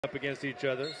up against each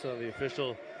other, so the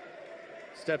official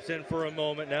steps in for a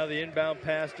moment. Now the inbound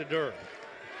pass to Durr.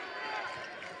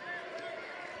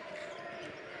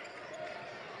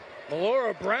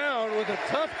 Melora Brown with a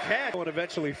tough catch. And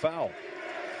eventually foul.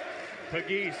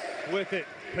 Pegues with it.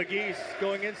 Pegues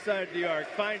going inside the arc.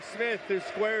 Finds Smith, who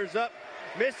squares up.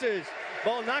 Misses.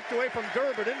 Ball knocked away from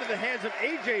Durr, but into the hands of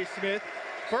A.J. Smith.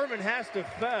 Furman has to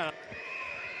foul.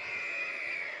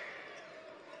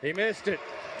 He missed it.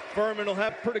 Furman will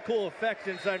have pretty cool effect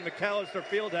inside McAllister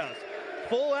Fieldhouse.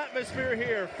 Full atmosphere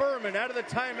here. Furman out of the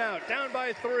timeout. Down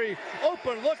by 3.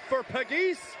 Open look for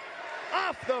Pegues.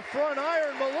 Off the front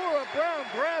iron. Melora Brown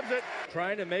grabs it.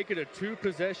 Trying to make it a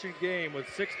 2-possession game with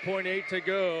 6.8 to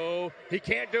go. He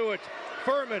can't do it.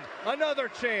 Furman, another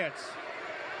chance.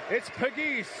 It's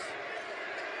Pegues.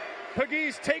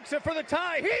 Pegues takes it for the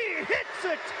tie. He hits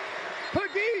it.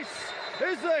 Pegues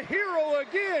is the hero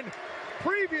again.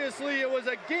 Previously, it was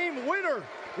a game winner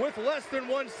with less than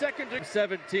 1 second to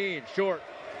 17. Short.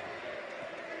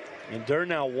 And Durr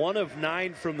now 1 of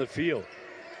 9 from the field.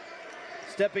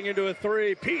 Stepping into a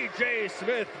 3, P.J.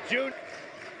 Smith Jr.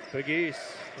 Pegues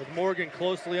with Morgan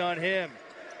closely on him.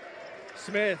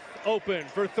 Smith open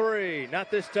for 3,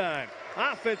 not this time.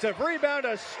 Offensive rebound,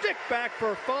 a stick back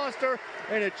for Foster,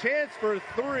 and a chance for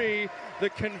 3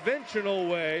 the conventional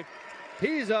way.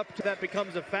 He's up to that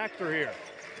becomes a factor here.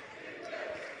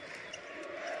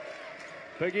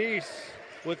 Pegues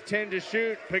with 10 to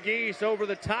shoot. Pegues over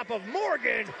the top of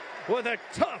Morgan with a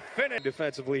tough finish.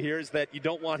 Defensively here is that you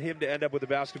don't want him to end up with the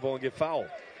basketball and get fouled.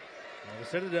 Well, the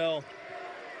Citadel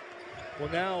will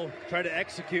now try to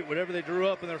execute whatever they drew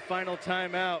up in their final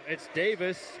timeout. It's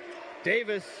Davis.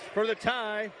 Davis for the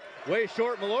tie. Way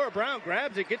short. Melora Brown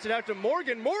grabs it, gets it out to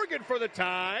Morgan. Morgan for the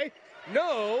tie.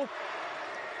 No.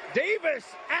 Davis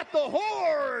at the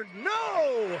horn.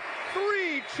 No.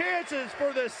 3 chances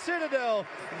for the Citadel.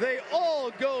 They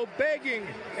all go begging,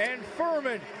 and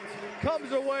Furman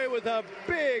comes away with a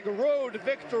big road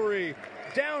victory,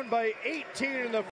 down by 18 in the